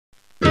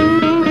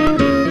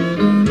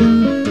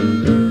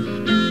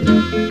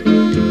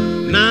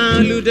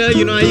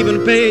you know I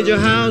even paid your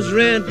house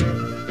rent.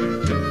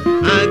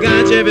 I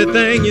got you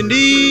everything you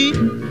need.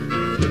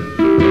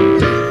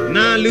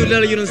 Now,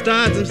 Ludella, you done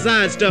start some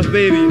side stuff,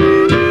 baby.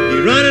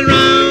 You running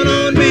around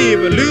on me,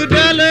 but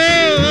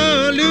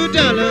Ludella,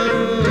 Ludella,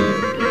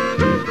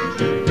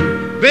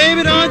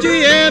 baby, don't you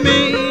hear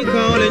me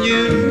calling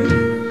you?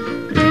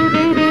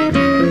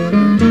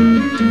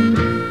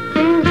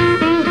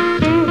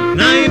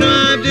 Now you know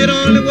I did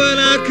only what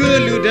I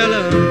could,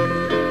 Ludella.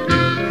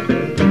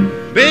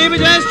 Baby,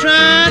 just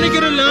trying to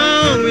get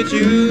along with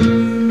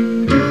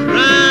you.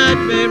 Right,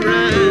 baby,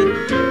 right.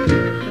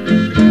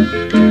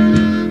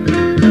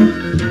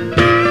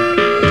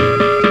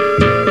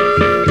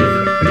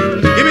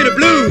 Give me the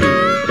blues.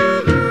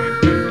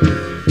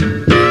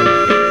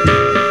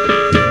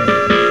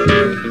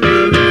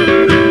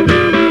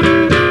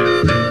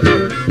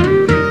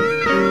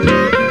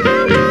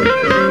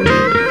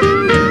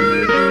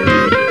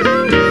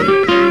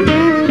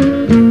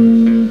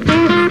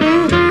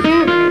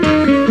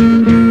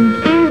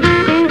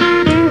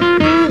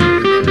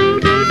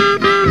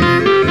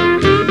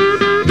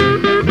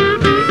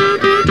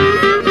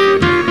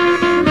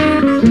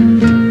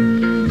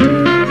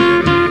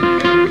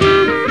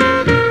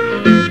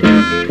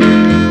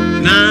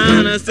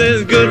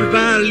 Says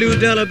goodbye,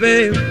 Ludella,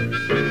 babe.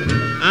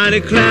 I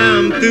declare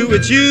I'm through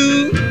with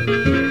you.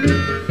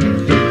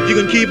 You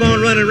can keep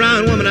on running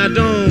around, woman, I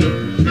don't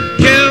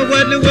care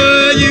what in the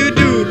world you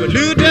do. But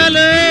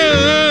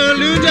Ludella,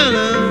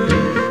 Ludella,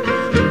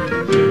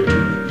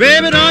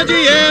 baby, don't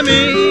you hear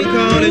me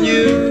calling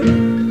you?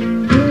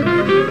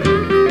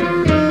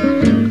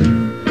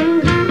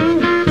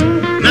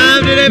 Now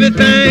I did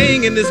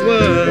everything in this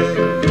world